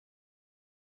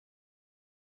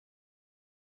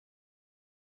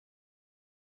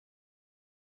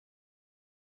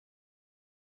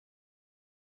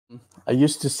I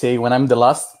used to say, when I'm the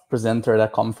last presenter at a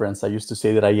conference, I used to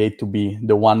say that I hate to be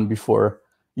the one before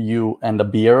you and a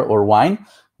beer or wine.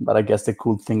 But I guess the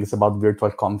cool thing is about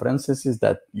virtual conferences is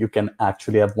that you can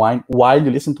actually have wine while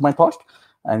you listen to my talk,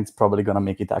 and it's probably going to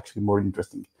make it actually more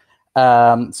interesting.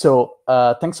 Thanks so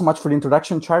much for the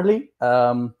introduction, Charlie.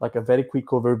 Like a very quick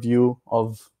overview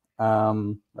of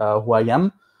who I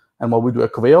am and what we do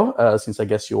at Coveo, since I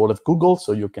guess you all have Google,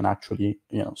 so you can actually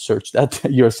search that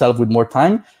yourself with more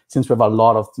time, since we have a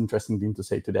lot of interesting things to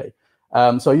say today.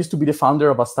 So I used to be the founder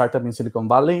of a startup in Silicon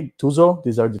Valley, Tuzo.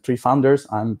 These are the three founders.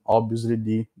 I'm obviously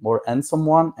the more handsome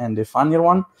one and the funnier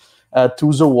one.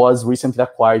 Tuzo was recently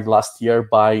acquired last year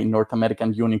by North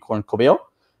American unicorn Coveo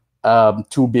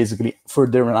to basically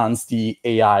further enhance the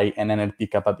AI and NLP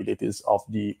capabilities of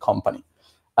the company.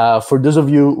 For those of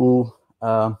you who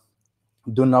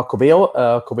don't know Coveo,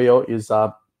 Coveo is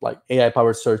a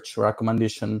AI-powered search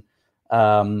recommendation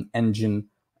engine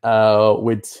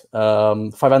with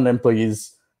 500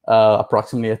 employees,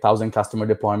 approximately 1,000 customer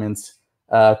deployments.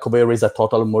 Coveo raised a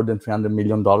total of more than $300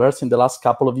 million in the last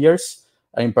couple of years.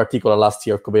 In particular, last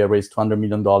year, Coveo raised $200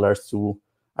 million to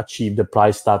achieve the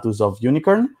prize status of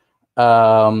unicorn.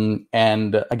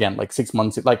 And again, like 6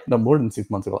 months, more than 6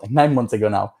 months ago, like 9 months ago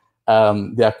now,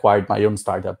 they acquired my own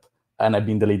startup, and I've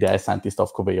been the lead AI scientist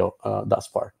of Coveo thus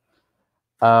far.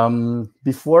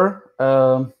 Before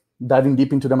diving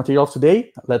deep into the material of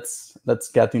today, let's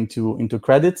get into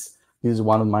credits. This is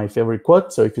one of my favorite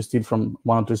quotes. So if you steal from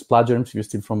one of these plagiarisms, if you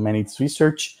steal from Manny's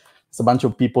research, it's a bunch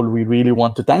of people we really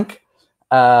want to thank.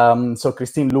 So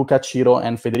Christine, Luca, Ciro,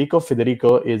 and Federico.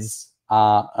 Federico is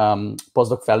a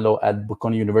postdoc fellow at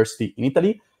Bocconi University in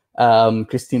Italy.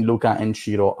 Christine, Luca, and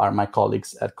Ciro are my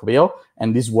colleagues at Coveo,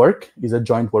 and this work is a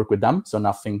joint work with them. So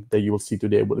nothing that you will see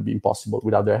today would be impossible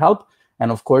without their help.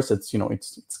 And of course,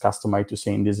 it's customary to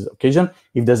say in this occasion,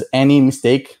 if there's any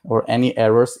mistake or any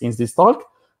errors in this talk,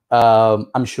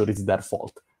 I'm sure it's their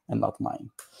fault and not mine.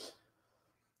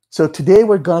 So today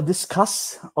we're going to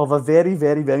discuss of a very,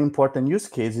 very, very important use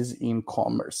cases in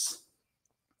commerce.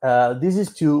 This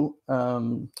is two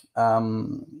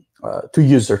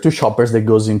shoppers that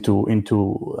goes into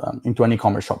an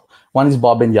e-commerce shop. One is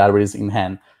Bob and the other is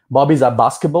Inhan. Bob is a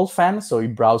basketball fan, so he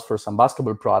browsed for some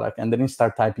basketball product, and then he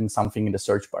started typing something in the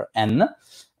search bar, N.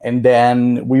 And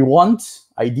then we want,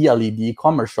 ideally, the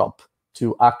e-commerce shop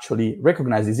to actually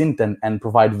recognize his intent and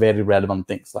provide very relevant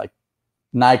things like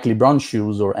Nike LeBron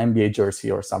shoes or NBA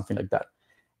jersey or something like that.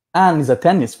 Anne is a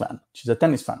tennis fan. She's a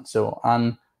tennis fan. So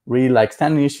Anne really likes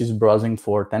tennis. She's browsing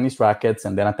for tennis rackets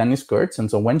and then a tennis skirts.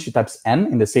 And so when she types N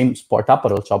in the same sport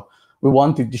apparel shop, we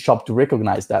wanted the shop to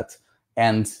recognize that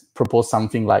and propose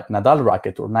something like Nadal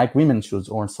racket or Nike women's shoes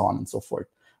or so on and so forth.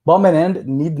 Bob and Anne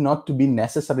need not to be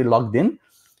necessarily logged in.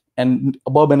 And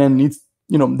Bob and Anne needs,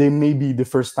 they may be the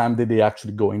first time that they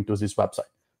actually go into this website.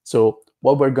 So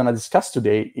what we're going to discuss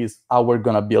today is how we're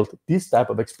going to build this type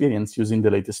of experience using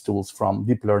the latest tools from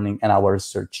deep learning and our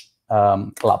research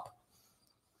lab.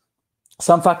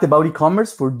 Some fact about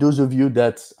e-commerce for those of you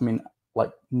that,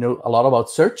 know a lot about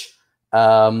search,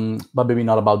 but maybe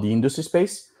not about the industry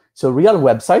space. So real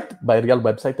website, by real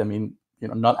website, I mean,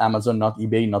 not Amazon, not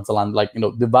eBay, not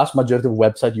Zalando, the vast majority of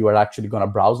websites you are actually going to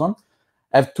browse on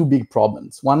have two big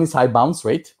problems. One is high bounce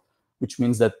rate, which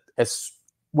means that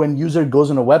when user goes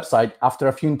on a website, after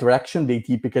a few interactions, they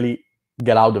typically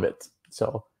get out of it.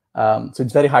 So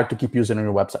it's very hard to keep using on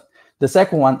your website. The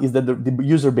second one is that the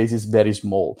user base is very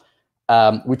small,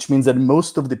 which means that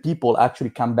most of the people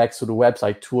actually come back to the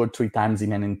website 2 or 3 times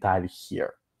in an entire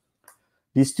year.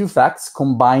 These two facts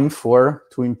combine for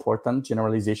two important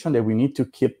generalizations that we need to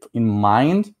keep in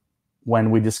mind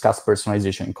when we discuss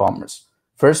personalization in commerce.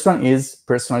 First one is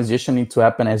personalization needs to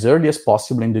happen as early as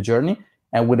possible in the journey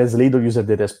and with as little user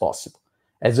data as possible.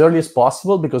 As early as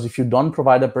possible, because if you don't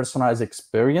provide a personalized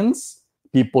experience,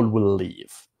 people will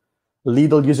leave.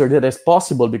 Little user data as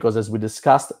possible, because as we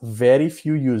discussed, very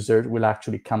few users will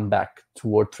actually come back 2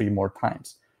 or 3 more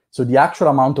times. So the actual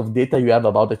amount of data you have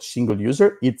about a single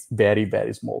user, it's very,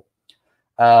 very small.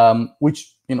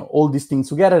 Which, all these things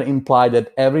together imply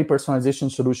that every personalization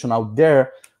solution out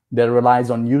there that relies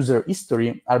on user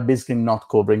history are basically not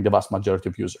covering the vast majority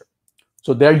of users.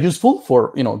 So they're useful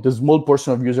for, the small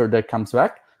portion of user that comes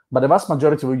back, but the vast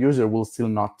majority of user will still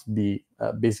not be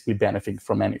basically benefiting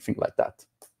from anything like that.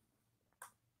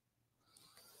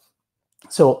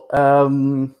 So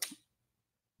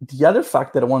the other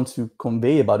fact that I want to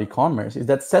convey about e-commerce is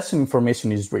that session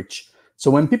information is rich.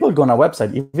 So when people go on a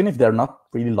website, even if they're not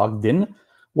really logged in,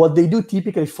 what they do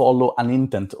typically follow an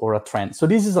intent or a trend. So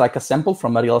this is like a sample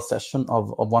from a real session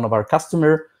of one of our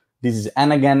customers. This is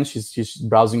Anne again. She's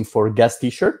browsing for guest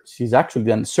t-shirt. She's actually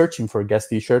then searching for guest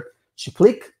t-shirt. She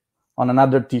click on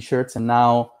another t-shirts, and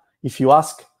now if you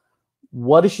ask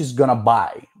what is she's gonna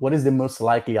buy, what is the most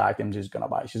likely item she's gonna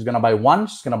buy? She's gonna buy 1,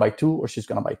 she's gonna buy 2, or she's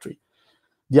gonna buy 3.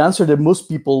 The answer that most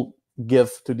people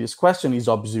give to this question is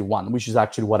obviously 1, which is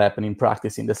actually what happened in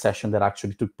practice in the session that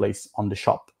actually took place on the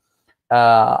shop.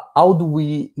 How do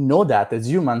we know that as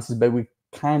humans? Is that we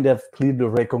kind of clearly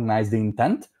recognize the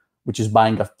intent, which is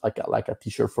buying like a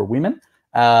t-shirt for women.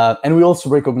 And we also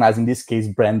recognize, in this case,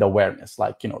 brand awareness.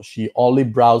 Like, she only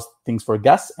browsed things for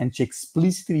guests, and she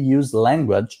explicitly used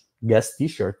language, guest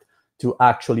t-shirt, to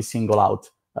actually single out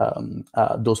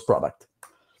those products.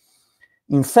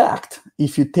 In fact,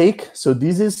 if you take, so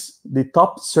this is the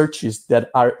top searches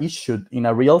that are issued in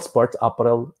a real sports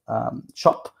apparel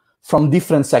shop from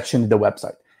different sections of the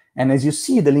website. And as you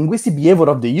see, the linguistic behavior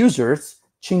of the users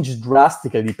changes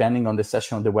drastically depending on the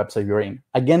section of the website you're in.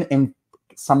 Again, and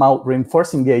somehow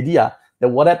reinforcing the idea that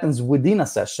what happens within a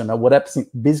session, or what happens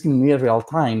basically near real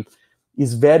time,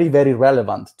 is very, very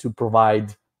relevant to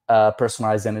provide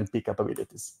personalized NLP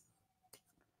capabilities.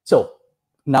 So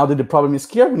now that the problem is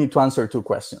clear, we need to answer 2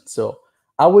 questions. So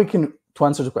to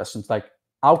answer the questions, like,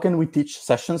 how can we teach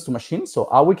sessions to machines? So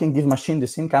how we can give machine the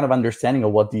same kind of understanding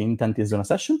of what the intent is in a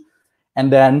session.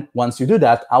 And then once you do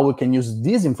that, how we can use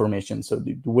this information, so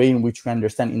the way in which we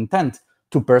understand intent,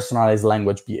 to personalize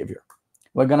language behavior.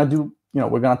 We're gonna do,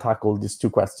 we're gonna tackle these 2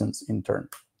 questions in turn.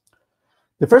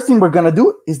 The first thing we're gonna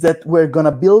do is that we're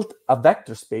gonna build a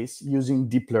vector space using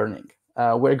deep learning.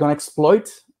 We're gonna exploit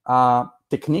a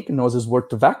technique known as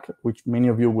word-to-vec, which many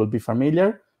of you will be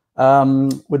familiar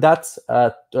with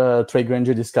that. Trey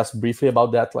Granger discussed briefly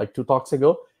about that like 2 talks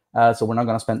ago. So we're not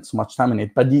going to spend so much time on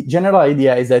it. But the general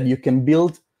idea is that you can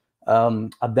build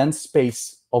a dense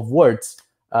space of words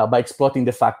by exploiting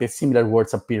the fact that similar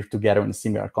words appear together in a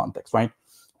similar context, right?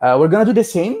 We're going to do the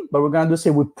same, but we're going to do the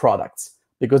same with products,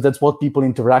 because that's what people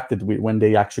interacted with when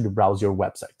they actually browse your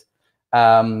website.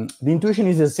 The intuition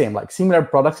is the same, like similar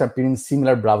products appear in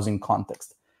similar browsing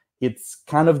context. It's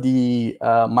kind of the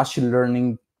machine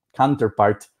learning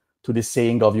counterpart to the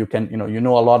saying of you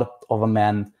know a lot of a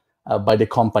man by the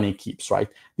company he keeps, right?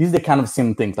 This is the kind of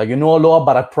same thing. Like, you know a lot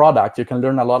about a product, you can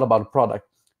learn a lot about a product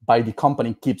by the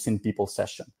company keeps in people's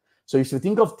session. So if you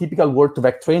think of typical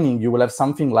word-to-vec training, you will have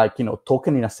something like,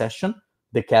 token in a session,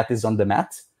 the cat is on the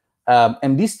mat.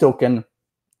 And this token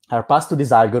are passed to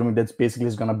this algorithm that basically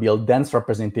is going to build dense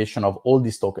representation of all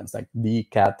these tokens, like the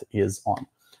cat is on.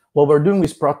 What we're doing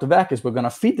with Prot2Vec is we're going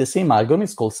to feed the same algorithm.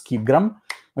 It's called Skipgram.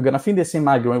 We're going to feed the same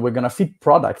algorithm. We're going to feed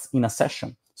products in a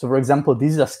session. So for example,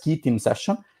 this is a ski team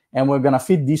session, and we're going to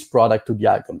feed this product to the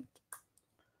algorithm.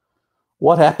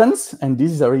 What happens, and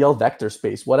this is a real vector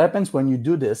space, what happens when you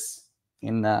do this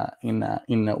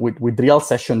with real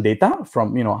session data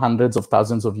from hundreds of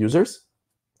thousands of users,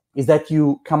 is that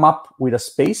you come up with a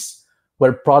space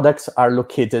where products are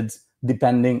located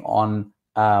depending on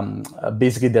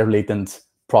basically their latent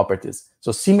properties.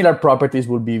 So similar properties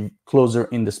will be closer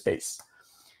in the space.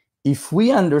 If we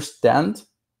understand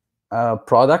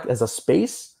product as a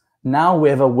space, now we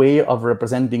have a way of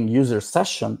representing user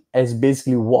session as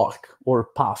basically walk or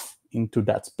path into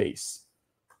that space.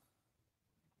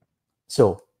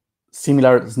 So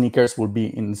similar sneakers will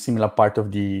be in similar part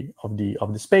of the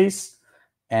space.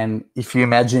 And if you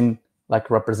imagine like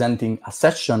representing a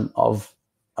session of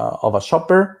a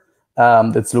shopper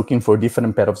that's looking for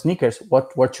different pair of sneakers,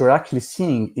 what you're actually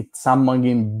seeing is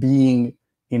someone being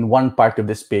in one part of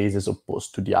the space as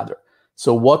opposed to the other.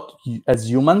 So what, as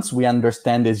humans, we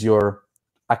understand as your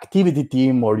activity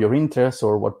team or your interest,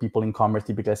 or what people in commerce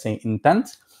typically say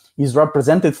intent, is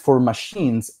represented for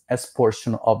machines as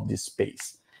portion of this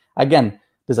space. Again,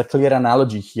 there's a clear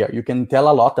analogy here. You can tell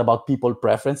a lot about people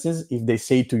preferences if they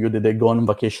say to you that they go on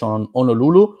vacation on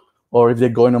Honolulu, or if they're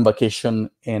going on vacation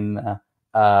in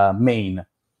Maine.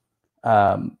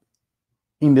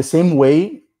 In the same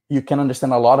way, you can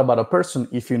understand a lot about a person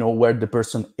if you know where the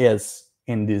person is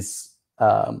in this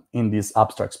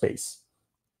abstract space.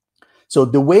 So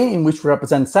the way in which we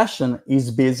represent session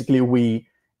is basically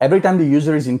every time the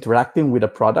user is interacting with a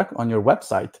product on your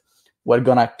website, we're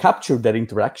gonna capture that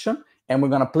interaction, and we're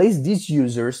gonna place these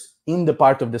users in the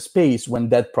part of the space when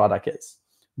that product is.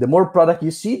 The more product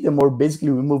you see, the more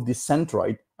basically we move this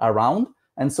centroid around,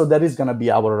 and so that is gonna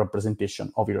be our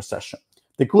representation of your session.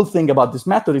 The cool thing about this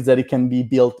method is that it can be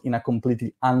built in a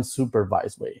completely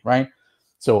unsupervised way, right?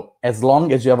 So as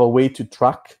long as you have a way to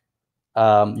track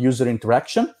user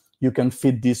interaction, you can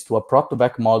feed this to a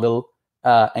Prot2Vec model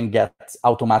and get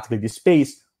automatically this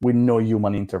space with no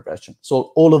human intervention.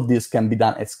 So all of this can be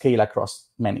done at scale across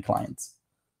many clients.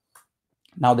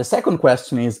 Now, the second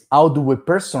question is, how do we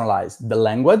personalize the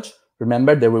language?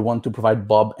 Remember that we want to provide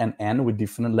Bob and Anne with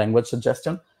different language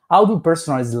suggestion. How do we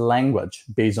personalize the language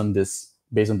based on this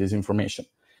information?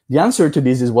 The answer to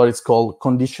this is what is called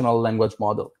conditional language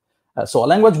model. So a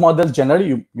language model,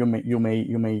 generally, you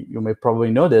may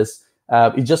probably know this,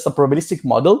 it's just a probabilistic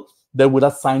model that would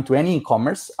assign to any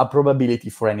e-commerce a probability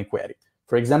for any query.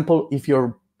 For example, if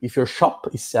your shop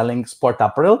is selling sport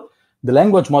apparel, the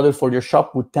language model for your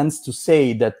shop would tend to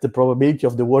say that the probability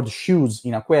of the word shoes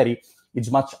in a query is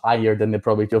much higher than the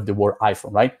probability of the word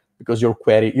iPhone, right? Because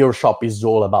your shop is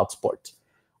all about sport.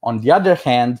 On the other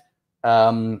hand,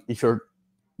 if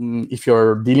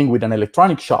you're dealing with an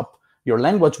electronic shop, your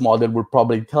language model will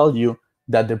probably tell you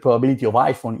that the probability of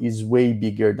iPhone is way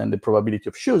bigger than the probability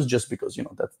of shoes, just because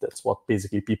that's what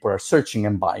basically people are searching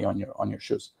and buy on your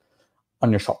shoes,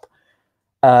 on your shop.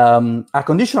 A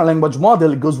conditional language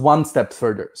model goes one step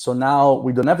further. So now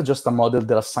we don't have just a model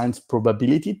that assigns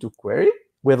probability to query.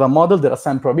 We have a model that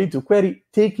assigns probability to query,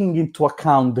 taking into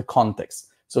account the context.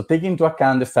 So taking into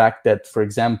account the fact that, for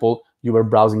example, you were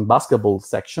browsing basketball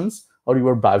sections or you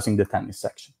were browsing the tennis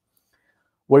section.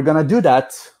 We're going to do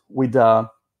that with a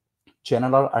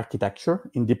general architecture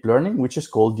in deep learning, which is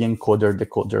called the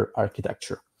encoder-decoder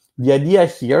architecture. The idea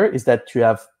here is that you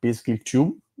have basically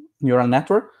two neural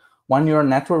networks. One neural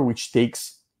network which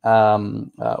takes,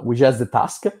 which has the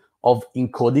task of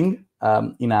encoding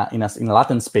in a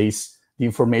latent space the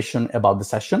information about the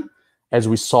session. As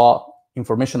we saw,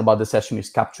 information about the session is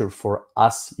captured for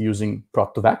us using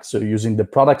prot2vec, so using the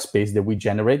product space that we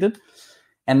generated.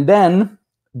 And then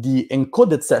the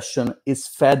encoded session is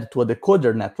fed to a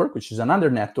decoder network, which is another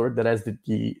network that has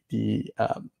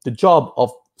the job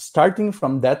of starting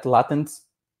from that latent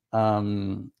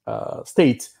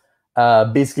state,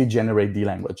 basically generate the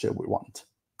language that we want.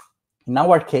 In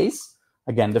our case,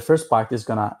 again, the first part is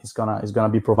gonna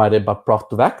be provided by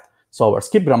prot2vec, so our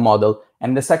skipgram model,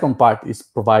 and the second part is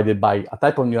provided by a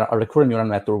type of a recurrent neural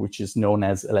network, which is known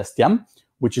as LSTM,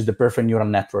 which is the perfect neural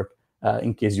network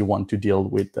in case you want to deal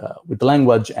with the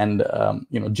language and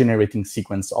generating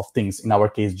sequence of things. In our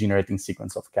case, generating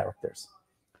sequence of characters.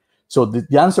 So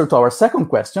the answer to our second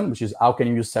question, which is how can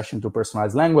you use session to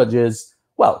personalize language, is,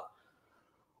 well,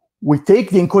 we take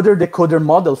the encoder-decoder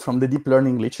model from the deep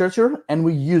learning literature and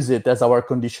we use it as our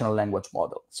conditional language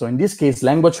model. So in this case,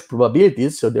 language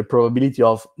probabilities, so the probability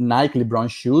of Nike LeBron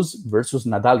shoes versus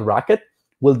Nadal racket,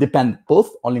 will depend both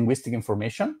on linguistic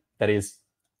information, that is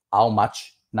how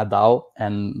much Nadal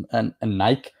and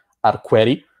Nike are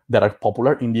query that are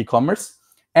popular in the e-commerce,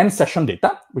 and session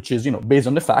data, which is based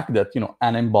on the fact that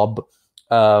Anna and Bob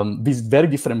visit very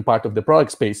different part of the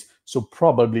product space, so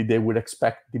probably they would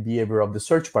expect the behavior of the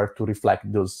search bar to reflect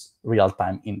those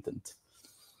real-time intent.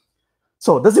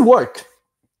 So does it work?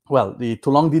 Well, the too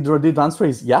long did answer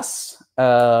is yes,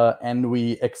 and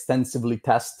we extensively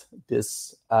test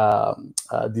this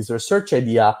research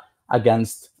idea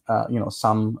against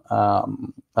some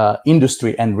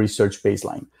industry and research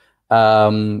baseline.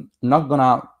 Not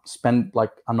gonna spend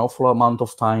like an awful amount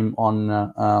of time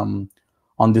on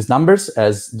these numbers,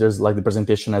 as there's like the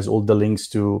presentation has all the links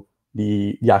to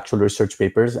the actual research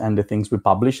papers and the things we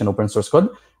publish in open source code,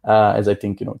 as I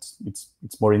think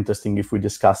it's more interesting if we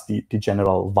discuss the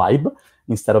general vibe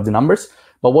instead of the numbers.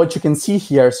 But what you can see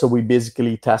here, so we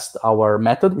basically test our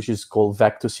method, which is called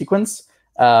vec2sequence,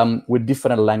 with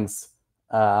different lengths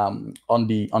on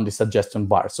the suggestion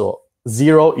bar. So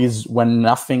 0 is when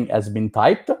nothing has been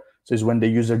typed, so it's when the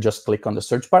user just click on the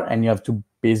search bar and you have to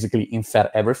basically infer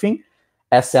everything.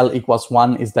 SL equals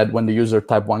 1 is that when the user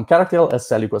type 1 character,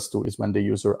 SL equals 2 is when the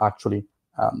user actually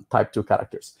type 2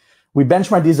 characters. We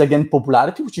benchmark this against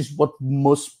popularity, which is what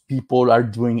most people are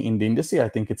doing in the industry. I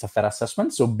think it's a fair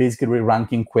assessment. So basically we're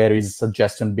ranking queries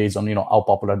suggestion based on how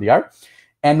popular they are.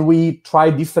 And we try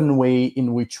different way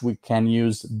in which we can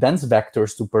use dense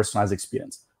vectors to personalize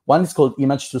experience. One is called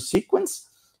image to sequence,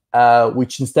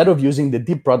 which instead of using the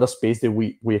deep product space that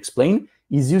we explained,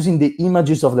 is using the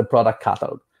images of the product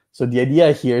catalog. So the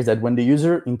idea here is that when the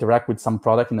user interact with some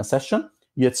product in a session,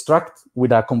 you extract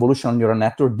with a convolutional neural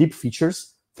network deep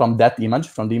features from that image,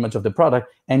 from the image of the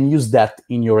product, and use that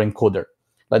in your encoder.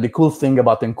 Like the cool thing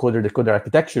about encoder-decoder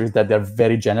architecture is that they're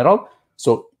very general.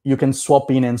 So you can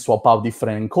swap in and swap out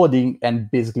different encoding,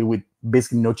 and basically with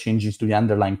no changes to the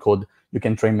underlying code, you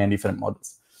can train many different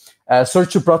models.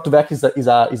 Search to prot2vec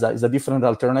is a different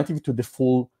alternative to the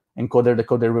full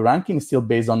encoder-decoder re-ranking, still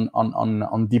based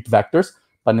on deep vectors,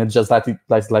 but it's just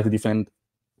slightly different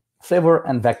flavor.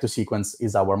 And vec2sequence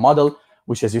is our model,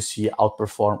 which, as you see,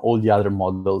 outperform all the other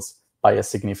models by a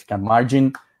significant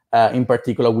margin. In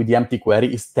particular, with the empty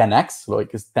query, is 10x, so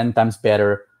it's 10 times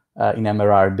better in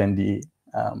MRR than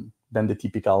the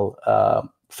typical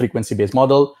frequency-based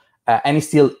model, and it's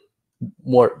still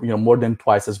more than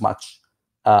twice as much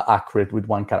accurate with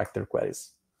one character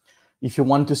queries. If you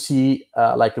want to see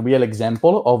like a real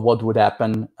example of what would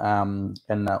happen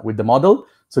with the model,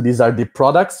 so these are the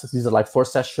products. These are like 4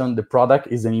 sessions. The product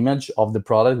is an image of the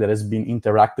product that has been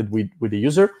interacted with the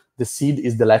user. The seed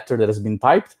is the letter that has been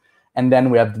typed. And then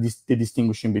we have the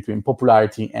distinguishing between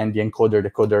popularity and the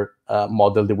encoder-decoder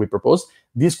model that we propose.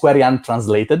 These queries aren't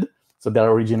translated, so they're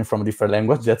originating from a different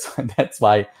language. That's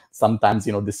why sometimes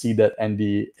the seed and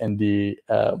the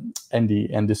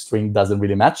string doesn't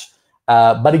really match.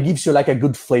 But it gives you like a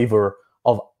good flavor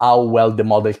of how well the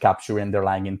model captures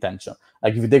underlying intention.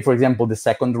 Like if you take, for example, the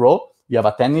second row, you have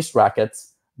a tennis racket,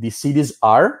 the seed is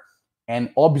R,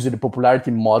 and obviously the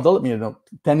popularity model,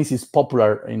 tennis is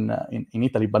popular in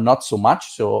Italy, but not so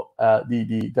much. So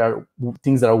there are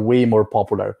things that are way more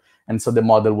popular. And so the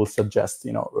model will suggest,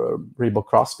 Reebok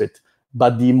CrossFit.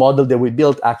 But the model that we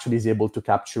built actually is able to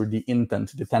capture the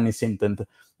intent, the tennis intent,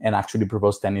 and actually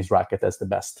propose tennis racket as the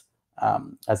best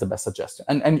suggestion.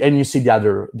 And you see the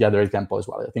other example as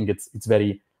well. I think it's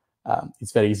very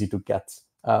easy to get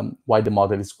why the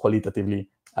model is qualitatively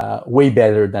way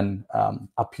better than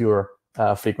a pure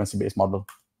frequency-based model.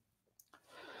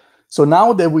 So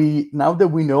now that we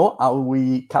know how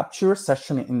we capture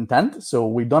session intent, so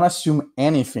we don't assume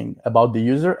anything about the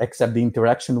user except the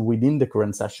interaction within the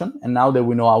current session, and now that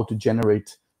we know how to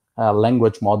generate a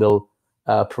language model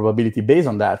probability based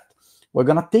on that, we're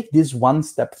going to take this one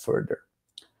step further.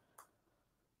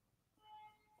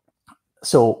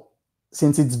 So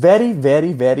since it's very,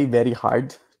 very, very, very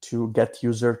hard to get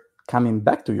user coming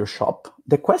back to your shop,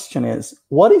 the question is,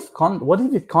 what if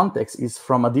the context is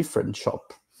from a different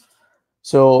shop?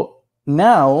 So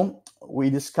now we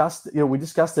discussed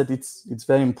that it's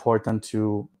very important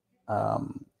to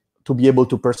be able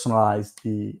to personalize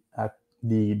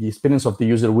the experience of the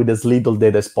user with as little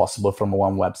data as possible from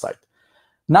one website.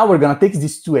 Now we're gonna take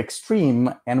this to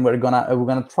extreme, and we're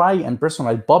gonna try and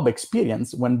personalize Bob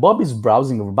experience when Bob is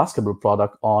browsing a basketball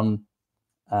product on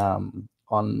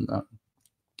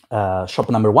shop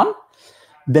number 1.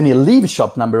 Then he leaves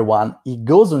shop number 1, he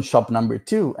goes on shop number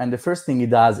 2, and the first thing he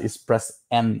does is press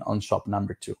N on shop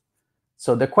number 2.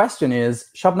 So the question is,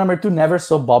 shop number 2 never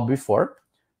saw Bob before.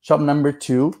 Shop number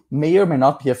 2 may or may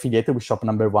not be affiliated with shop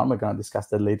number 1. We're going to discuss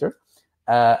that later.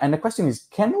 And the question is,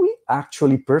 can we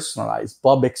actually personalize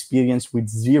Bob experience with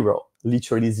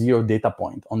literally zero data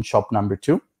point on shop number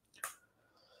 2?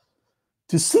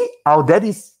 To see how that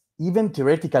is even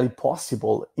theoretically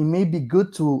possible, it may be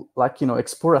good to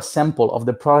explore a sample of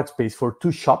the product space for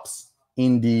 2 shops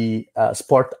in the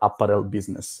sport apparel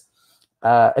business.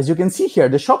 As you can see here,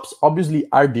 the shops obviously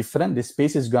are different. The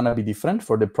space is going to be different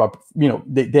for the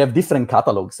they have different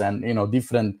catalogs and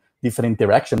different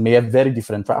interaction, may have very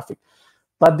different traffic.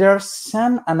 But there's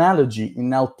some analogy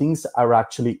in how things are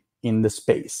actually in the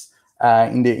space.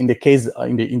 In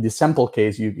the sample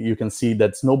case, you can see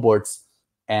that snowboards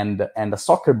and a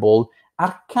soccer ball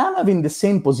are kind of in the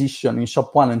same position in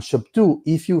shop 1 and shop 2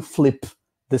 if you flip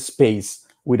the space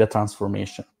with a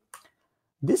transformation.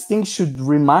 This thing should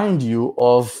remind you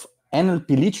of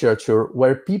NLP literature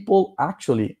where people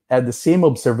actually had the same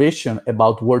observation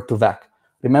about word to vec.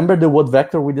 Remember the word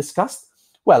vector we discussed?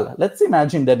 Well, let's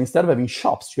imagine that instead of having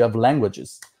shops, you have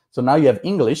languages. So now you have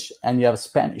English and you have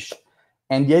Spanish.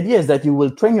 And the idea is that you will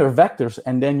train your vectors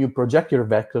and then you project your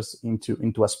vectors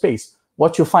into a space.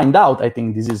 What you find out, I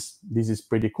think this is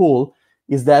pretty cool,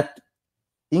 is that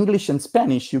English and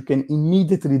Spanish, you can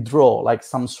immediately draw like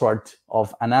some sort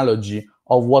of analogy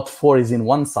of what 4 is in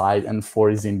one side and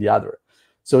 4 is in the other.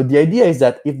 So the idea is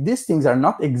that if these things are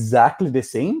not exactly the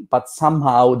same, but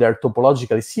somehow they're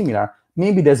topologically similar,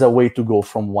 maybe there's a way to go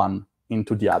from one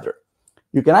into the other.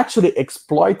 You can actually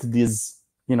exploit this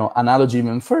analogy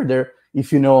even further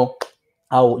if you know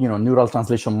how neural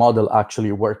translation model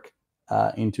actually work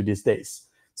into these days.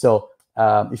 So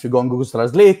if you go on Google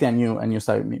Translate and you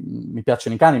say mi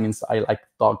piacciono I cani means I like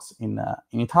dogs in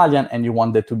Italian, and you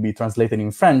want that to be translated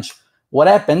in French, what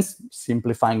happens,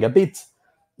 simplifying a bit,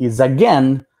 is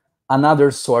again another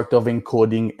sort of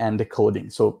encoding and decoding.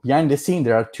 So behind the scene,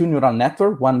 there are 2 neural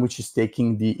networks, one which is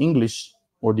taking the English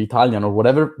or the Italian or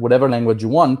whatever language you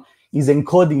want, is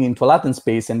encoding into a Latin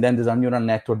space, and then there's a neural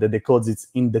network that decodes it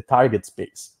in the target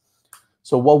space.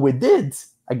 So what we did,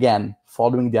 again,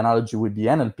 following the analogy with the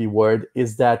NLP word,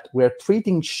 is that we're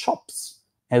treating shops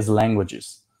as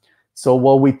languages. So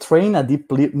what we train a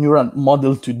deep neural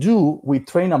model to do, we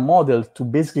train a model to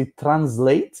basically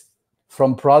translate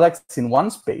from products in one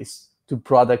space to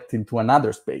product into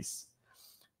another space.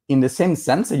 in the same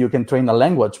sense that you can train a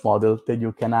language model that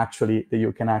you can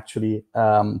actually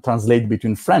translate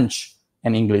between French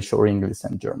and English, or English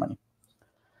and Germany.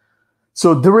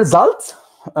 So the results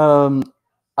are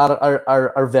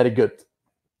very good.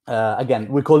 Again,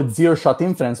 we call it zero-shot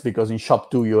inference because in SHOP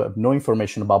 2 you have no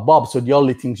information about Bob. So the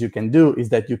only things you can do is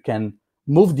that you can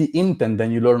move the intent that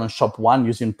you learn on SHOP 1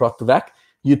 using Prot2Vec.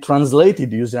 You translate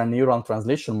it using a neural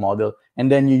translation model,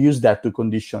 and then you use that to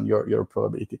condition your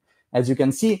probability. As you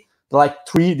can see, like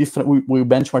three different, we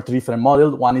benchmark three different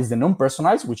models. One is the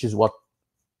non-personalized, which is what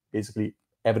basically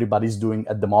everybody's doing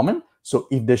at the moment. So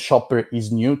if the shopper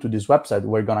is new to this website,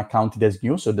 we're going to count it as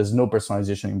new. So there's no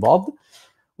personalization involved.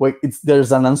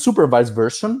 There's an unsupervised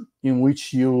version in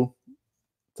which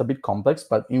it's a bit complex,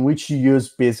 but in which you use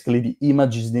basically the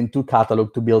images in two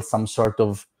catalog to build some sort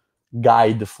of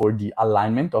guide for the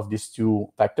alignment of these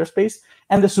two vector space,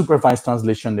 and the supervised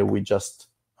translation that we just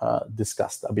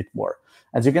discussed a bit more.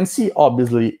 As you can see,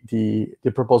 obviously, the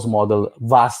proposed model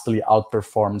vastly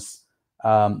outperforms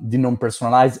the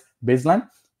non-personalized baseline,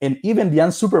 and even the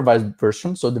unsupervised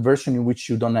version, so the version in which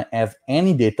you don't have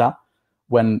any data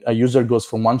when a user goes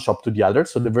from one shop to the other,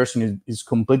 so the version is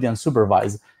completely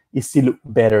unsupervised, is still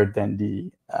better than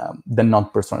the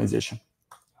non-personalization.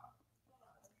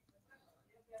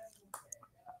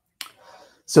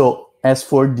 So as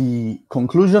for the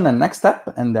conclusion and next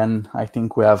step, and then I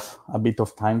think we have a bit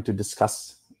of time to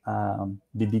discuss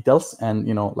the details and,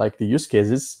 like the use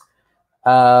cases.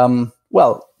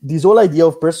 Well, this whole idea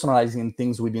of personalizing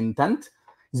things with intent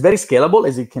is very scalable,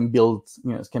 as it can build,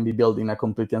 it can be built in a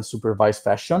completely unsupervised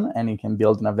fashion, and it can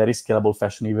build in a very scalable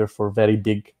fashion even for very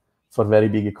big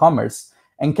e-commerce,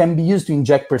 and can be used to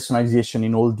inject personalization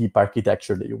in all deep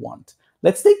architecture that you want.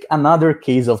 Let's take another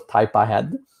case of type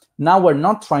ahead. Now we're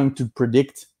not trying to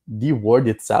predict the word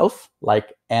itself,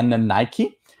 like N and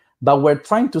Nike, but we're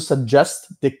trying to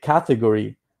suggest the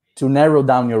category to narrow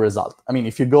down your result. I mean,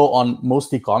 if you go on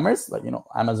most e-commerce, like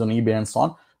Amazon, eBay, and so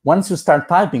on, once you start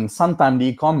typing, sometimes the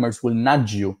e-commerce will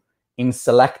nudge you in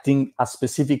selecting a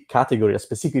specific category, a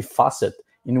specific facet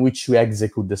in which you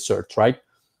execute the search, right?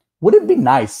 Would it be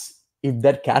nice if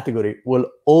that category would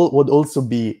also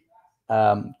be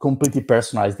completely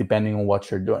personalized depending on what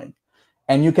you're doing?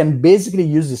 And you can basically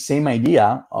use the same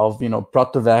idea of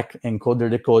Prot2Vec, encoder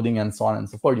decoding, and so on and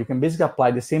so forth. You can basically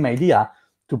apply the same idea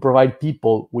to provide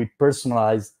people with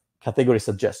personalized category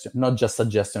suggestion, not just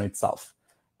suggestion itself.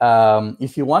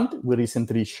 If you want, we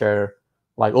recently share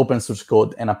like open source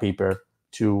code and a paper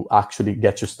to actually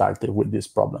get you started with this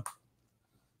problem.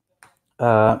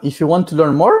 If you want to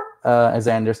learn more, as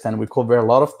I understand, we cover a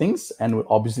lot of things, and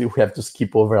obviously we have to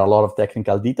skip over a lot of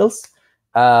technical details.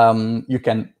 You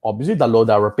can obviously download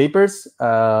our papers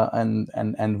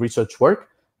and research work.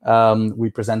 We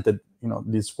presented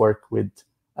this work with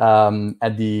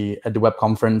at the web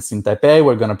conference in Taipei.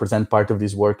 We're going to present part of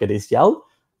this work at ACL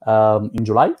in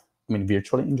July. I mean,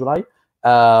 virtually in July.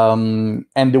 And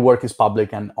the work is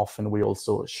public, and often we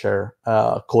also share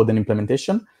code and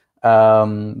implementation.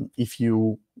 If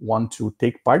you want to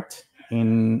take part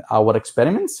in our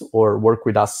experiments or work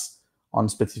with us on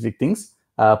specific things,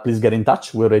 please get in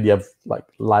touch. We already have like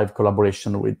live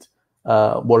collaboration with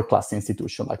world-class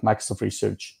institutions like Microsoft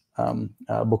Research,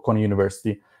 Bocconi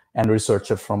University, and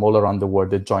researchers from all around the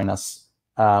world that join us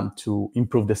to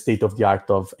improve the state of the art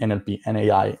of NLP and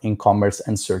AI in commerce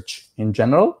and search in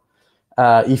general.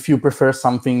 If you prefer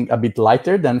something a bit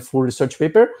lighter than full research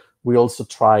paper, we also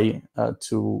try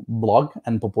to blog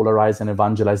and popularize and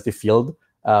evangelize the field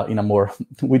in a more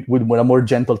with a more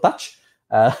gentle touch.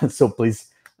 So please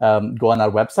go on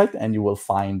our website, and you will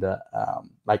find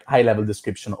like high-level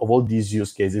description of all these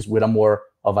use cases with a more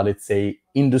of a, let's say,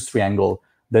 industry angle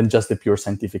than just the pure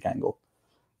scientific angle.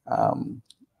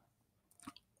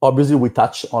 Obviously, we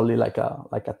touch only like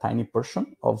a tiny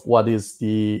portion of what is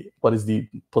the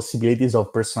possibilities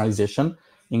of personalization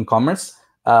in commerce,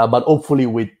 but hopefully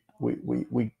we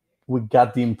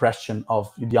got the impression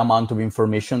of the amount of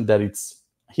information that it's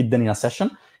hidden in a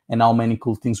session, and how many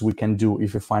cool things we can do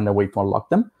if we find a way to unlock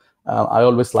them. I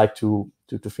always like to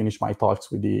finish my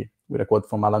talks with a quote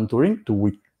from Alan Turing,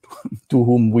 to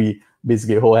whom we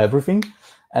basically owe everything,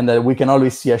 and that we can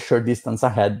always see a short distance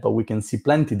ahead, but we can see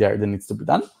plenty there that needs to be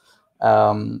done.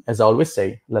 As I always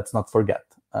say, let's not forget,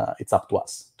 it's up to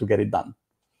us to get it done.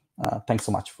 Thanks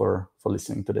so much for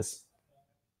listening to this.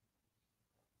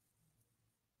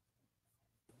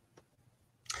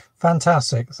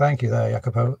 Fantastic. Thank you there,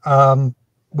 Jacopo.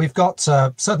 We've got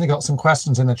certainly got some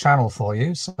questions in the channel for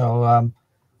you. So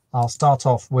I'll start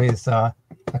off with a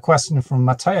question from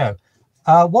Matteo.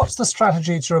 What's the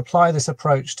strategy to apply this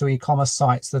approach to e-commerce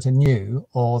sites that are new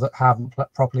or that haven't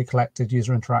properly collected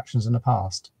user interactions in the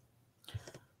past?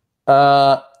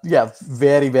 Yeah,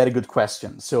 very, very good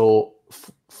question. So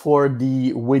for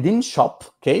the within shop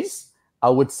case, I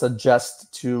would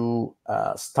suggest to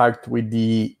start with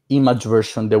the image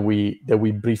version that we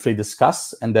briefly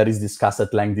discussed, and that is discussed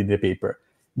at length in the paper.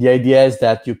 The idea is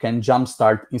that you can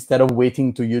jumpstart, instead of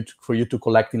waiting for you to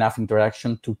collect enough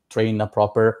interaction to train a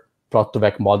proper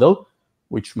prot-to-vec model,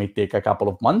 which may take a couple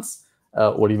of months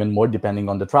or even more depending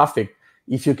on the traffic.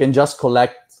 If you can just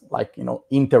collect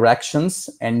interactions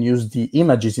and use the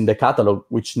images in the catalog,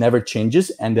 which never changes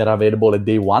and they're available at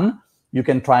day one, you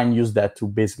can try and use that to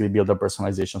basically build a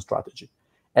personalization strategy.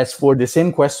 As for the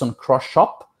same question,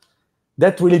 cross-shop,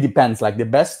 that really depends. Like the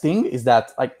best thing is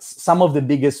that some of the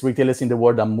biggest retailers in the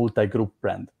world are multi-group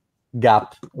brand,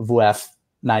 Gap, VF,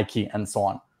 Nike, and so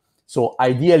on. So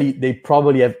ideally, they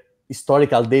probably have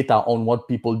historical data on what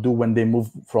people do when they move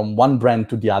from one brand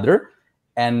to the other.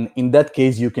 And in that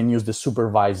case, you can use the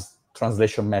supervised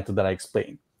translation method that I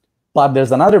explained. But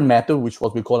there's another method, which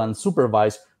what we call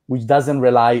unsupervised, which doesn't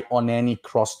rely on any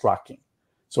cross-tracking.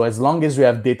 So as long as you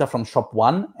have data from shop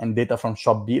 1 and data from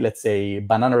shop B, let's say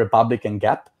Banana Republic and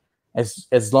Gap,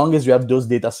 as long as you have those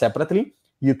data separately,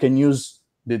 you can use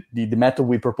the method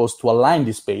we propose to align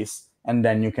the space, and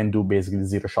then you can do basically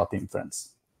zero-shot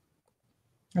inference.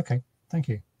 Okay, thank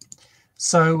you.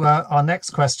 So our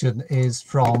next question is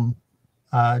from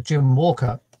Jim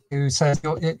Walker, who says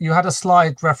you had a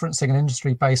slide referencing an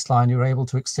industry baseline you were able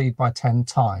to exceed by 10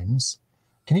 times.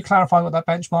 Can you clarify what that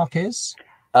benchmark is?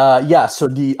 Yeah, so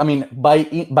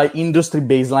by industry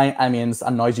baseline, I mean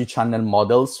a noisy channel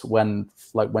models when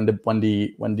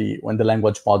the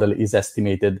language model is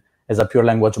estimated as a pure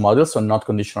language model, so not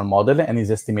conditional model, and is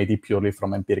estimated purely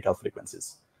from empirical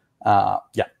frequencies.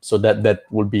 Yeah, so that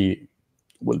will be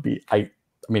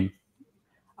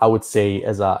I would say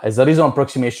as a reasonable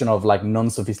approximation of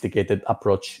non-sophisticated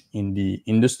approach in the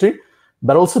industry,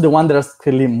 but also the one that is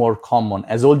clearly more common,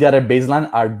 as all the other baseline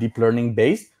are deep learning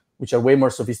based, which are way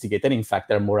more sophisticated. In fact,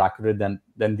 they're more accurate than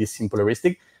this simple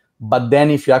heuristic. But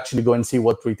then if you actually go and see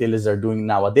what retailers are doing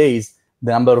nowadays,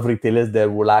 the number of retailers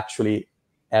that will actually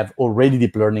have already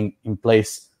deep learning in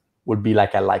place would be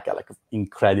like an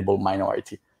incredible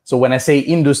minority. So when I say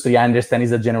industry, I understand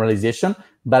it's a generalization,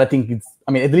 but I think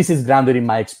at least it's grounded in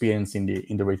my experience in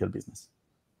the retail business.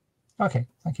 Okay,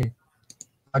 thank you.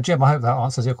 Jim, I hope that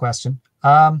answers your question.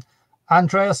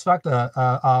 Andreas Wagner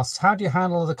asks, how do you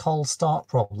handle the cold start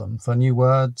problem for new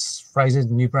words, phrases,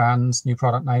 new brands, new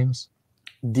product names?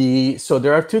 So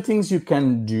there are two things you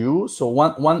can do.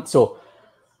 So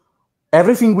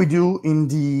everything we do in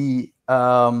the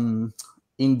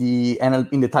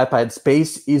type-ahead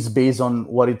space is based on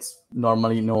what it's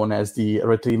normally known as the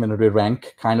retrieve and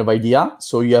re-rank kind of idea.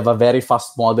 So you have a very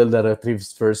fast model that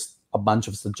retrieves first a bunch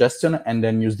of suggestions and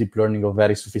then use deep learning of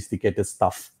very sophisticated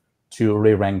stuff to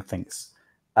re-rank things.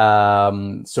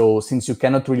 So since you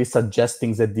cannot really suggest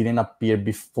things that didn't appear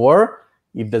before,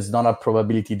 if there's not a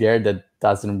probability there, that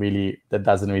doesn't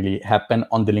really happen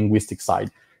on the linguistic side.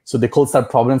 So the cold start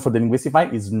problem for the linguistic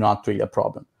side is not really a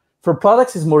problem. For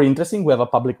products, it's more interesting. We have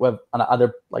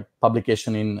another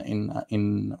publication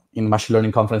in machine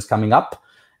learning conference coming up,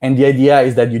 and the idea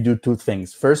is that you do two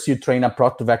things. First, you train a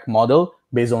prot-to-vec model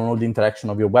based on all the interaction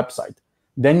of your website.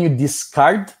 Then you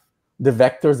discard the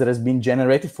vectors that has been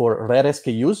generated for rare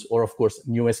SKUs, or of course,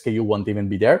 new SKU won't even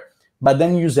be there. But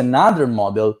then use another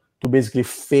model to basically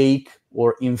fake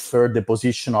or infer the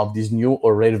position of these new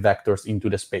or rare vectors into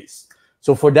the space.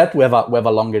 So for that, we have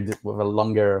a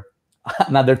longer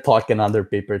another talk, another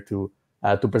paper to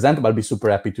present. But I'll be super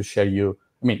happy to share you.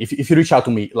 If you reach out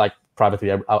to me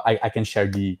privately, I can share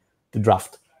the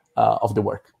draft of the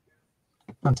work.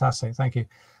 Fantastic, thank you.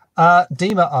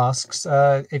 Dima asks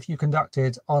if you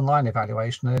conducted online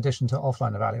evaluation in addition to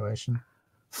offline evaluation.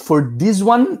 For this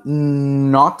one,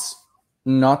 not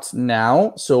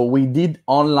now. So we did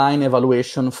online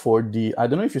evaluation for the. I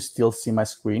don't know if you still see my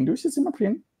screen. Do you see my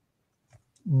screen?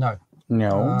 No.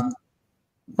 No.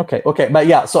 Okay, but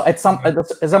yeah. So at some point,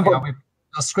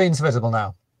 our screen's visible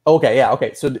now. Okay, yeah,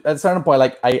 okay. So at a certain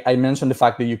point, I mentioned the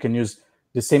fact that you can use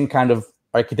the same kind of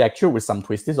architecture with some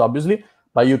twisties, obviously,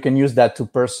 but you can use that to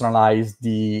personalize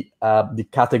the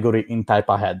category in type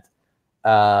ahead.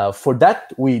 For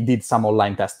that, we did some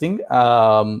online testing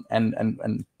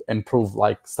and prove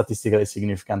statistically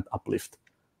significant uplift.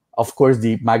 Of course,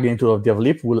 the magnitude of the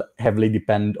uplift will heavily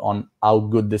depend on how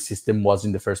good the system was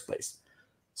in the first place.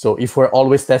 So if we're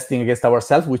always testing against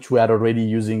ourselves, which we are already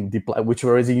using,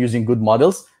 good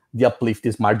models, the uplift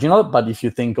is marginal. But if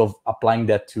you think of applying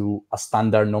that to a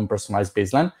standard non-personalized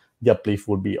baseline, the uplift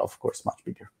will be, of course, much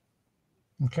bigger.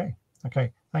 Okay.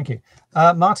 Okay. Thank you.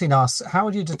 Martin asks, how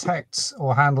would you detect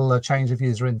or handle a change of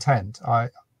user intent,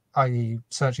 i.e.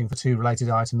 searching for two related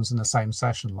items in the same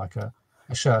session, like a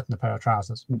shirt and a pair of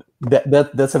trousers?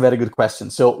 That's a very good question.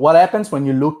 So what happens when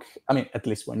you look, I mean, at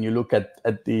least when you look at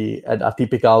a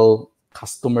typical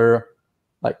customer,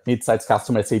 like mid-sized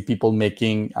customer, let's say people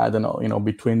making, I don't know,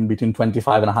 between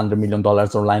 25 and $100 million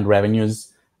online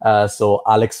revenues. So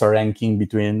Alex are ranking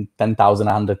between 10,000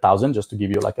 and 100,000, just to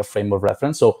give you like a frame of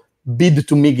reference. So bid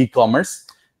to MIG e-commerce.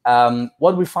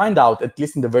 What we find out, at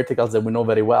least in the verticals that we know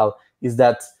very well, is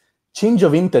that change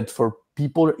of intent for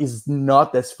people is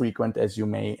not as frequent as you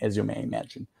may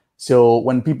imagine. So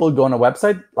when people go on a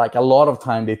website, like a lot of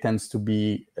time, they tend to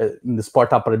be in the sport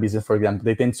apparel business, for example,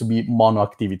 they tend to be mono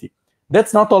activity.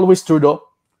 That's not always true though.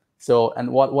 So,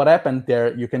 and what happened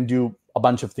there, you can do a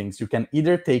bunch of things. You can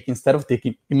either take, instead of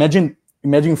taking, imagine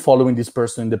following this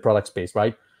person in the product space,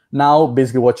 right? Now,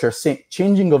 basically what you're saying,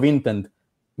 changing of intent,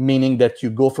 meaning that you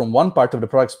go from one part of the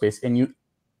product space and you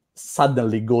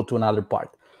suddenly go to another part.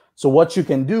 So what you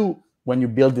can do when you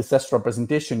build this test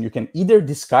representation, you can either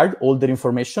discard all the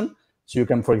information. So you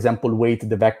can, for example, weight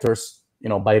the vectors,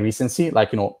 by recency,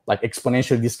 like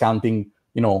exponentially discounting,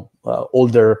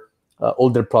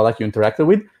 older product you interacted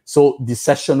with. So the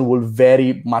session will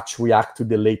very much react to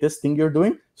the latest thing you're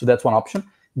doing. So that's one option.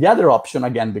 The other option,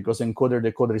 again, because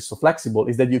decoder is so flexible,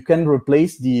 is that you can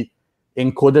replace the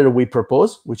encoder we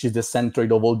propose, which is the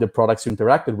centroid of all the products you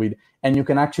interacted with, and you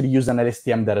can actually use an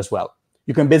LSTM there as well.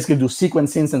 You can basically do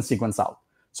sequence in and sequence out.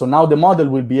 So now the model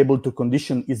will be able to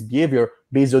condition its behavior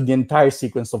based on the entire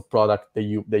sequence of product that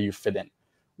you fit in.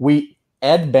 We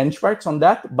add benchmarks on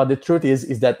that, but the truth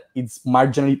is that it's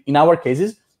marginally, in our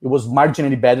cases, it was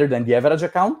marginally better than the average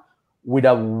account, with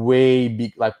a way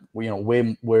big,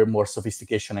 way more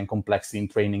sophistication and complexity in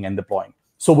training and deploying.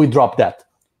 So we dropped that.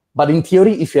 But in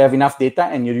theory, if you have enough data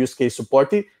and your use case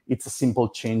support it, it's a simple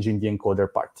change in the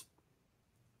encoder part.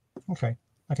 Okay.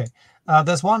 Okay.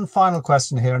 There's one final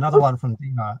question here, another one from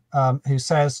Dima, who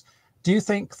says, do you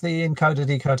think the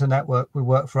encoder-decoder network will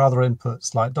work for other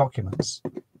inputs like documents?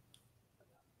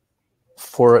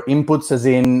 For inputs, as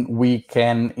in we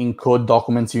can encode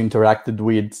documents you interacted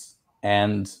with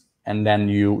and then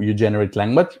you generate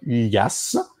language?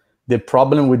 Yes. The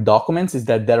problem with documents is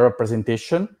that their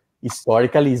representation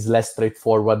historically is less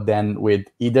straightforward than with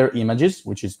either images,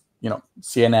 which is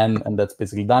CNN, and that's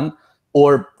basically done,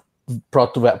 or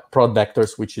prod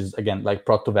vectors, which is again like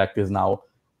prod2vec is now,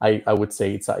 I would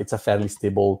say it's a fairly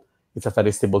stable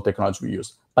technology we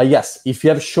use. But yes, if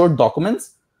you have short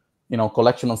documents,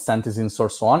 collection of sentences or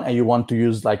so on, and you want to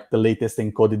use like the latest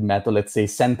encoded method, let's say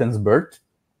sentence BERT,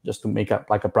 just to make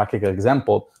a practical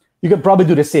example, you can probably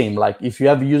do the same. Like if you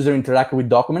have a user interact with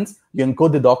documents, you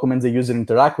encode the documents the user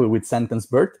interact with sentence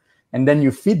BERT, and then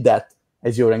you feed that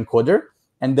as your encoder,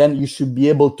 and then you should be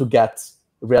able to get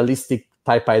realistic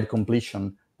type-ID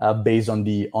completion based on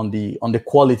the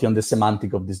quality, on the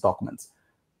semantic of these documents.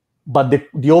 But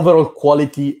the overall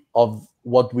quality of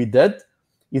what we did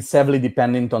is heavily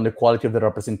dependent on the quality of the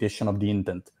representation of the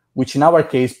intent, which in our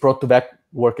case, prod2vec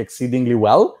worked exceedingly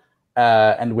well,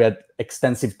 and we had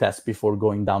extensive tests before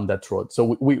going down that road.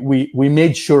 So we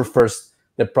made sure first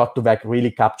that prod2vec really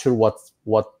captured what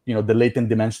the latent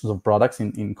dimensions of products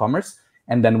in commerce,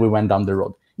 and then we went down the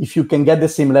road. If you can get the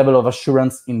same level of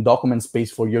assurance in document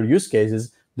space for your use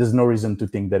cases, there's no reason to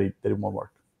think that it won't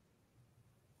work.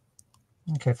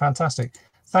 Okay, fantastic.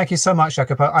 Thank you so much,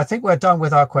 Jacopo. I think we're done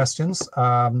with our questions.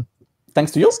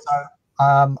 Thanks to you.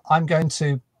 So, I'm going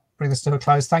to bring this to a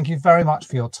close. Thank you very much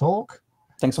for your talk.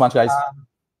 Thanks so much, guys.